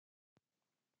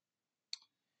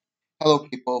Hello,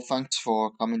 people. Thanks for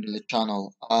coming to the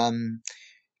channel. In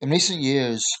recent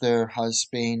years, there has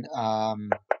been a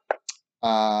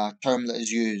term that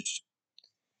is used,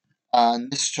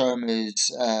 and this term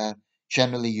is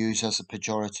generally used as a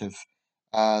pejorative.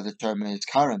 The term is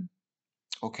Karen.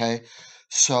 Okay,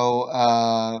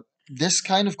 so this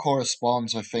kind of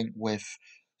corresponds, I think, with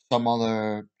some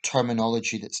other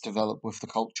terminology that's developed with the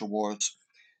culture wars.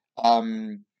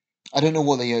 Um, I don't know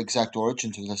what the exact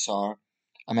origins of this are.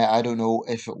 I mean, I don't know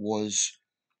if it was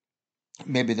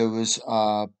maybe there was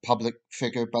a public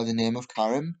figure by the name of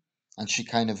Karen, and she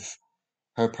kind of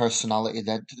her personality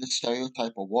led to this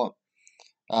stereotype or what.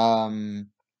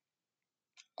 Um,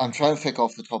 I'm trying to think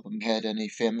off the top of my head any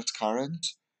famous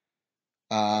Karens.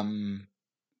 Um,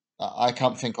 I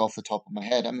can't think off the top of my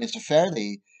head. I mean, it's a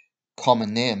fairly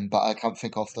common name, but I can't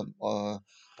think off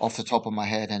the top of my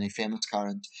head any famous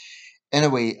Karens.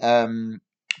 Anyway,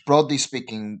 broadly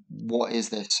speaking, what is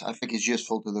this? I think it's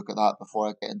useful to look at that before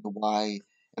I get into why,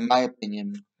 in my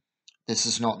opinion, this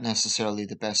is not necessarily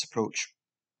the best approach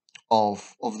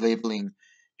of labeling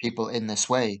people in this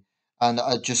way. And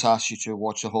I just ask you to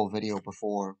watch the whole video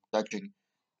before judging.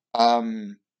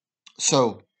 Um,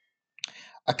 so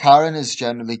a Karen is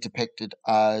generally depicted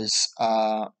as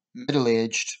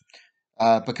middle-aged,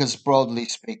 because broadly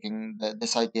speaking,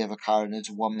 this idea of a Karen is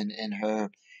a woman in her,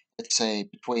 let's say,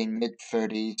 between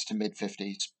mid-30s to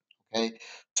mid-50s. Okay,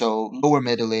 so lower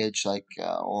middle age, like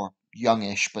or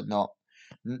youngish, but not.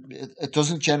 It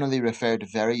doesn't generally refer to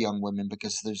very young women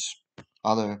because there's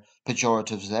other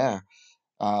pejoratives there,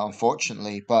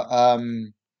 unfortunately. But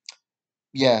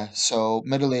yeah, so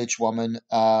middle-aged woman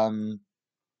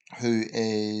who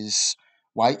is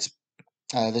white.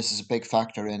 This is a big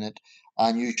factor in it,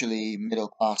 and usually middle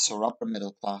class or upper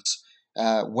middle class,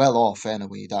 well off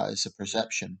anyway. That is a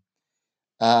perception.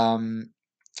 Um,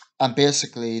 and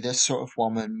basically, this sort of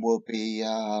woman will be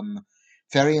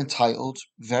very entitled,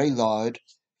 very loud,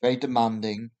 very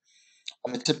demanding.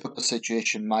 And the typical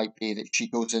situation might be that she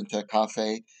goes into a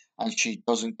cafe and she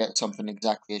doesn't get something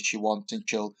exactly as she wants, and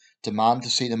she'll demand to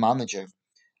see the manager.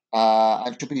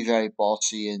 And she'll be very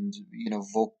bossy and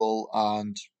vocal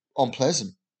and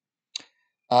unpleasant.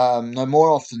 Now,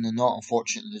 more often than not,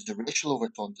 unfortunately, there's a racial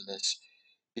overtone to this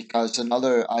because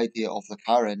another idea of the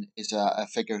Karen is a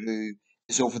figure who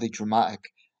is overly dramatic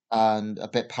and a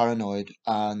bit paranoid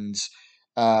and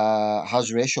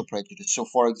has racial prejudice. So,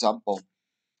 for example,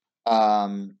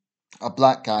 um, a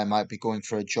black guy might be going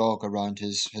for a jog around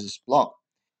his block,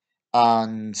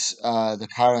 and the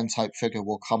Karen type figure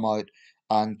will come out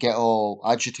and get all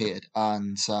agitated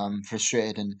and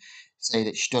frustrated and say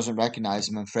that she doesn't recognize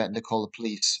him and threaten to call the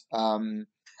police. I'm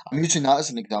using that as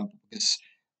an example because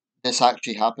this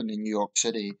actually happened in New York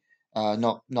City,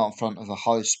 not in front of a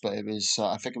house, but it was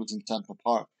I think it was in Central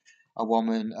Park. A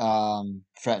woman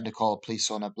threatened to call the police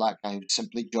on a black guy who was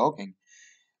simply jogging.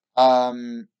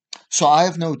 Um, so I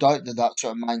have no doubt that that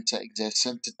sort of mindset exists.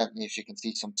 Incidentally, if you can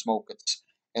see some smoke, it's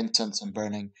incense and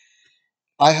burning.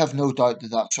 I have no doubt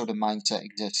that that sort of mindset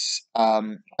exists.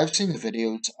 I've seen the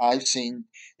videos. I've seen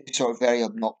these sort of very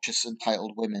obnoxious,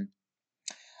 entitled women.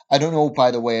 I don't know,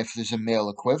 by the way, if there's a male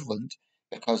equivalent,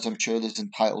 because I'm sure there's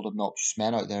entitled, obnoxious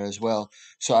men out there as well.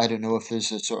 So I don't know if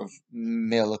there's a sort of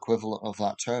male equivalent of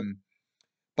that term.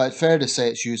 But fair to say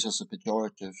it's used as a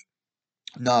pejorative.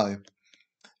 Now,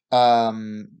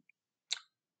 um,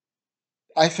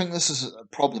 I think this is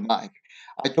problematic.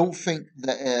 I don't think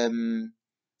that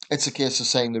it's a case of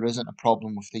saying there isn't a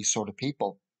problem with these sort of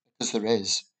people, because there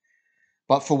is.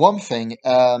 But for one thing,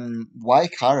 why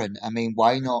Karen? I mean,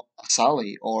 why not a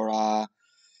Sally or a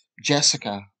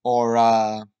Jessica or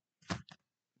a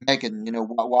Megan?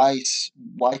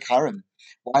 Why Karen?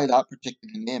 Why that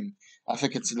particular name? I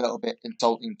think it's a little bit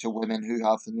insulting to women who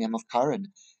have the name of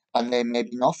Karen, and they may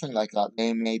be nothing like that.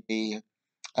 They may be,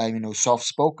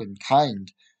 soft-spoken,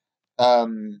 kind.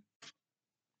 Um,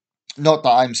 Not that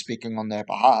I'm speaking on their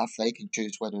behalf. They can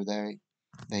choose whether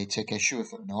they take issue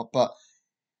with it or not. But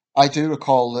I do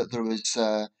recall that there was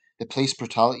the police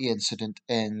brutality incident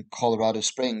in Colorado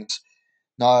Springs.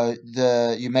 Now,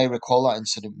 the you may recall that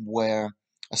incident where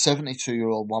a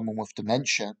 72-year-old woman with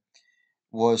dementia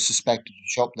was suspected of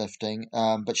shoplifting,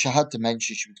 but she had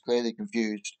dementia. She was clearly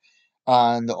confused,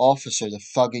 and the officer, the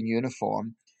thug in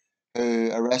uniform,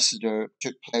 who arrested her,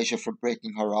 took pleasure for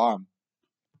breaking her arm.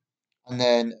 And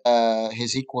then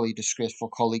his equally disgraceful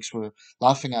colleagues were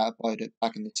laughing at about it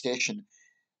back in the station.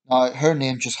 Now, her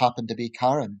name just happened to be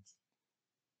Karen,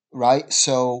 right?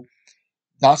 So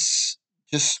that's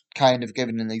just kind of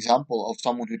giving an example of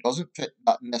someone who doesn't fit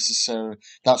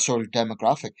that sort of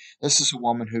demographic. This is a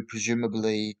woman who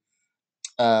presumably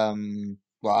um,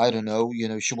 well, I don't know,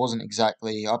 she wasn't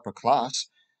exactly upper class.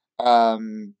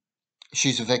 Um,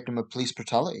 she's a victim of police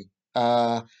brutality.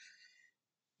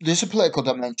 There's a political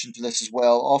dimension to this as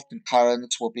well. Often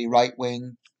Karens will be right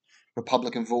wing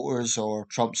Republican voters or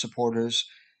Trump supporters.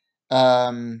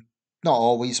 Um, Not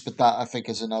always, but that I think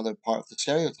is another part of the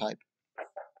stereotype.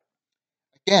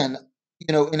 Again,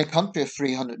 in a country of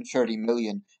 330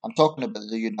 million, I'm talking about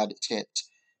the United States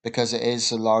because it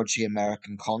is a largely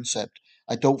American concept.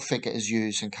 I don't think it is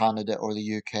used in Canada or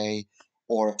the UK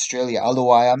or Australia,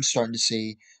 although I am starting to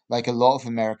see like a lot of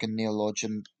American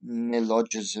neologisms,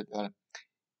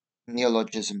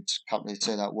 can't really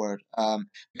say that word.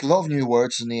 Like a lot of new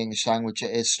words in the English language,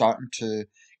 it is starting to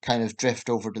kind of drift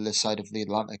over to this side of the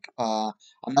Atlantic.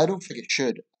 And I don't think it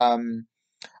should.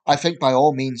 I think by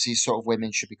all means, these sort of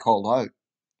women should be called out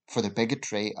for their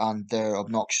bigotry and their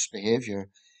obnoxious behaviour,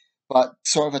 but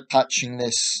sort of attaching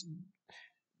this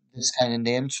kind of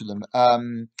name to them.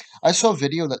 I saw a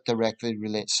video that directly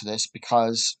relates to this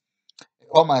because it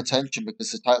caught my attention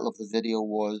because the title of the video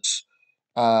was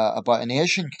about an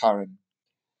Asian Karen.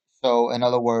 So, in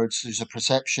other words, there's a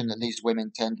perception that these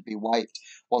women tend to be white.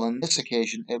 Well, on this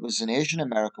occasion, it was an Asian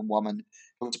American woman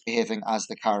who was behaving as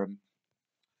the Karen.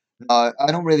 I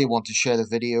don't really want to share the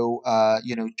video.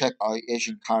 Check out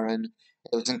Asian Karen.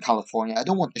 It was in California. I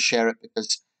don't want to share it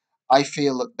because I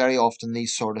feel that very often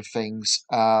these sort of things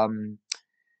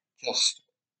just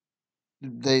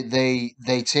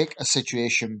they take a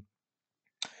situation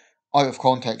out of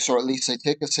context, or at least they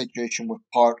take a situation with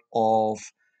part of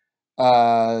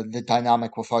the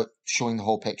dynamic without showing the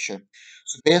whole picture.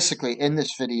 So basically, in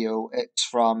this video, it's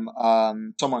from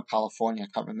somewhere in California.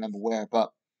 I can't remember where,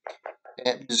 but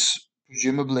it was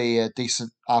presumably a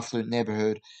decent affluent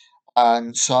neighborhood,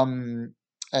 and some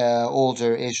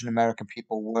older Asian American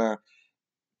people were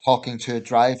talking to a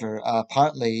driver.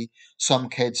 Apparently, some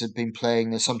teenagers had been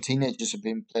playing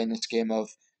this game of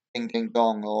Ding Ding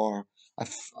Dong, or I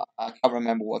can't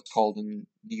remember what it's called in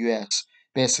the US.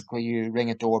 Basically, you ring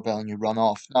a doorbell and you run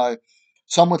off. Now,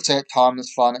 some would say it's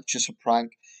harmless fun, it's just a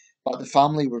prank, but the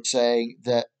family were saying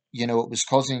that, it was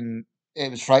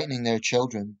frightening their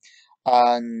children,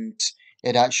 and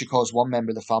it actually caused one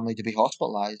member of the family to be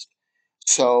hospitalized.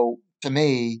 So, to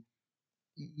me,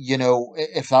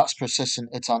 if that's persistent,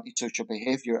 it's antisocial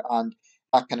behavior and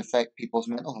that can affect people's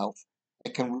mental health.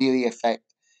 It can really affect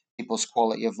people's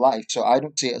quality of life. So I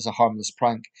don't see it as a harmless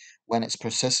prank when it's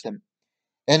persistent.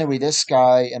 Anyway, this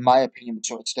guy, in my opinion, was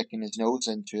sort of sticking his nose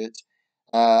into it.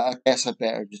 I guess I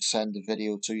better just send the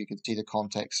video so you can see the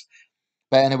context.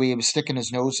 But anyway, he was sticking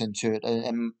his nose into it,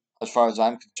 and as far as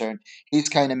I'm concerned, he's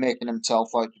kind of making himself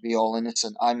out to be all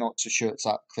innocent. I'm not so sure it's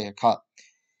that clear cut.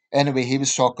 Anyway, he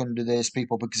was talking to these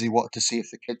people because he wanted to see if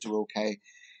the kids were okay.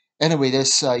 Anyway,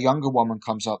 this younger woman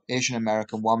comes up, Asian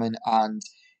American woman, and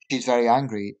she's very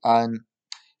angry. And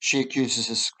she accuses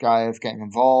this guy of getting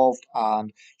involved,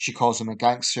 and she calls him a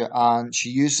gangster, and she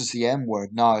uses the M word.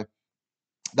 Now,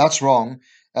 that's wrong,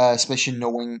 especially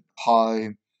knowing how,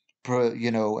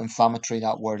 inflammatory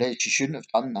that word is. She shouldn't have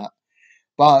done that.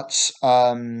 But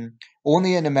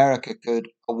only in America could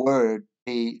a word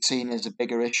be seen as a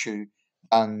bigger issue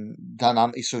than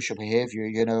antisocial behavior.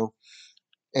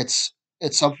 It's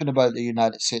it's something about the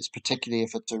United States, particularly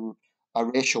if it's a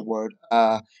racial word.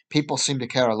 People seem to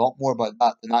care a lot more about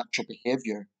that than actual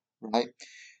behavior, right?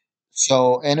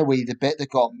 So anyway, the bit that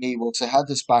got me was they had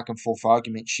this back and forth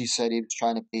argument. She said he was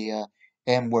trying to be a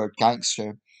M-word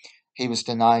gangster. He was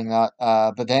denying that,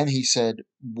 but then he said,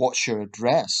 "What's your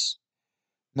address?"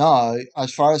 Now,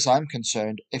 as far as I'm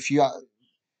concerned, there's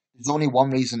only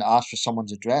one reason to ask for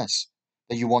someone's address,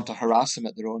 that you want to harass them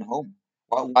at their own home.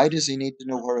 Why does he need to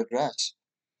know her address?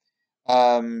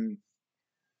 Um,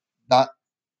 that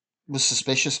was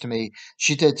suspicious to me.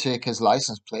 She did take his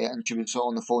license plate and she was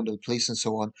on the phone to the police and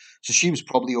so on, so she was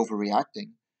probably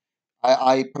overreacting.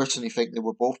 I personally think they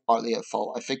were both partly at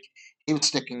fault. I think he was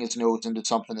sticking his nose into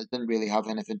something that didn't really have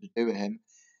anything to do with him,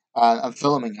 and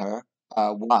filming her.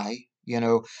 Why?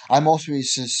 I'm also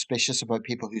suspicious about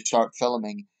people who start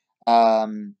filming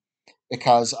um,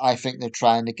 because I think they're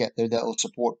trying to get their little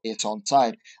support base on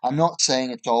side. I'm not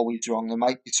saying it's always wrong. There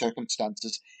might be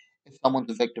circumstances if someone's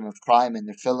a victim of crime and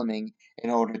they're filming in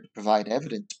order to provide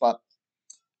evidence, but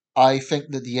I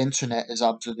think that the internet is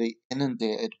absolutely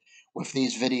inundated with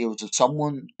these videos of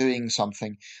someone doing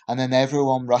something and then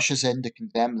everyone rushes in to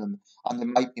condemn them, and there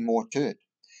might be more to it.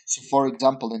 So, for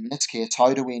example, in this case,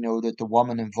 how do we know that the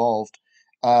woman involved,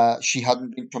 she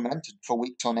hadn't been tormented for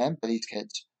weeks on end by these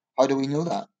kids? How do we know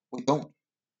that? We don't.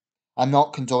 I'm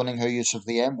not condoning her use of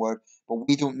the M word, but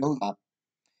we don't know that.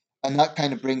 And that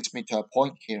kind of brings me to a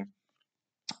point here.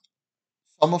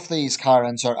 Some of these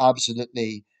Karens are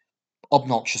absolutely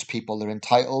obnoxious people. They're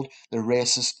entitled, they're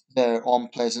racist, they're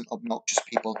unpleasant, obnoxious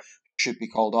people who should be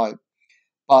called out.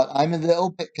 But I'm a little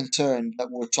bit concerned that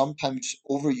we're sometimes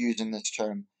overusing this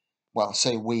term. Well,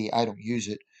 say we, I don't use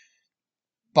it.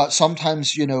 But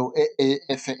sometimes,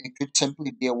 if it could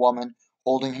simply be a woman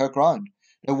holding her ground.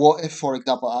 Now, what if, for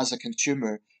example, as a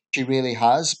consumer, she really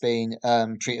has been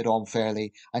treated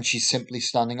unfairly and she's simply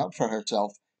standing up for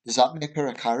herself? Does that make her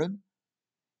a Karen?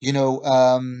 You know,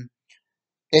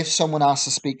 if someone asks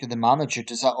to speak to the manager,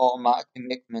 does that automatically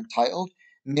make them entitled?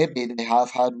 Maybe they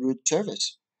have had rude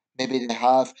service. Maybe they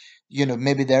have,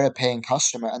 maybe they're a paying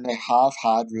customer and they have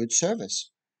had rude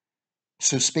service.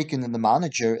 So speaking to the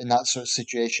manager in that sort of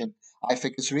situation, I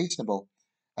think it's reasonable.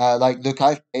 Like, look,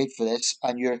 I've paid for this,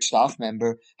 and your staff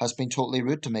member has been totally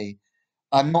rude to me.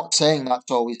 I'm not saying that's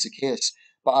always the case,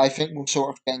 but I think we're sort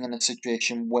of getting in a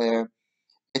situation where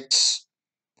it's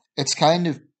it's kind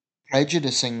of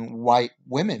prejudicing white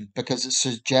women because it's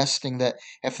suggesting that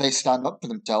if they stand up for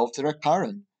themselves, they're a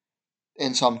Karen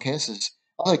in some cases.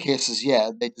 Other cases,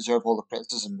 yeah, they deserve all the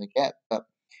criticism they get, but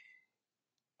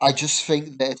I just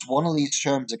think that it's one of these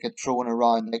terms that get thrown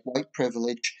around, like white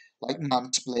privilege, like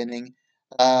mansplaining.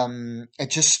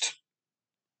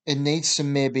 It needs to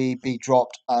maybe be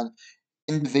dropped, and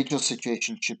individual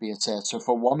situations should be assessed. So if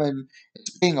a woman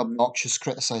is being obnoxious,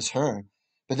 criticize her,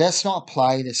 but let's not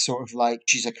apply this sort of like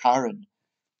she's a Karen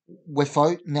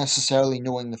without necessarily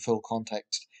knowing the full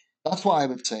context. That's what I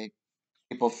would say.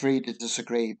 People are free to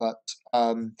disagree, but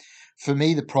for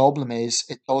me, the problem is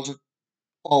it doesn't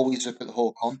always look at the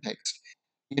whole context.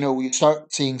 You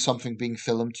start seeing something being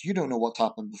filmed, you don't know what's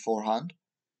happened beforehand.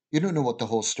 You don't know what the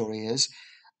whole story is.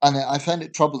 And I find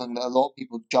it troubling that a lot of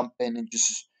people jump in and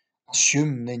just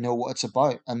assume they know what it's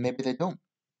about, and maybe they don't.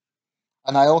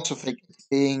 And I also think it's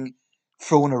being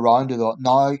thrown around a lot.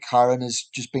 Now, Karen is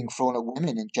just being thrown at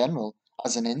women in general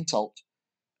as an insult.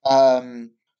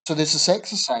 So there's a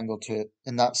sexist angle to it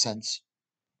in that sense.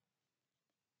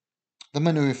 Let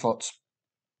me know your thoughts.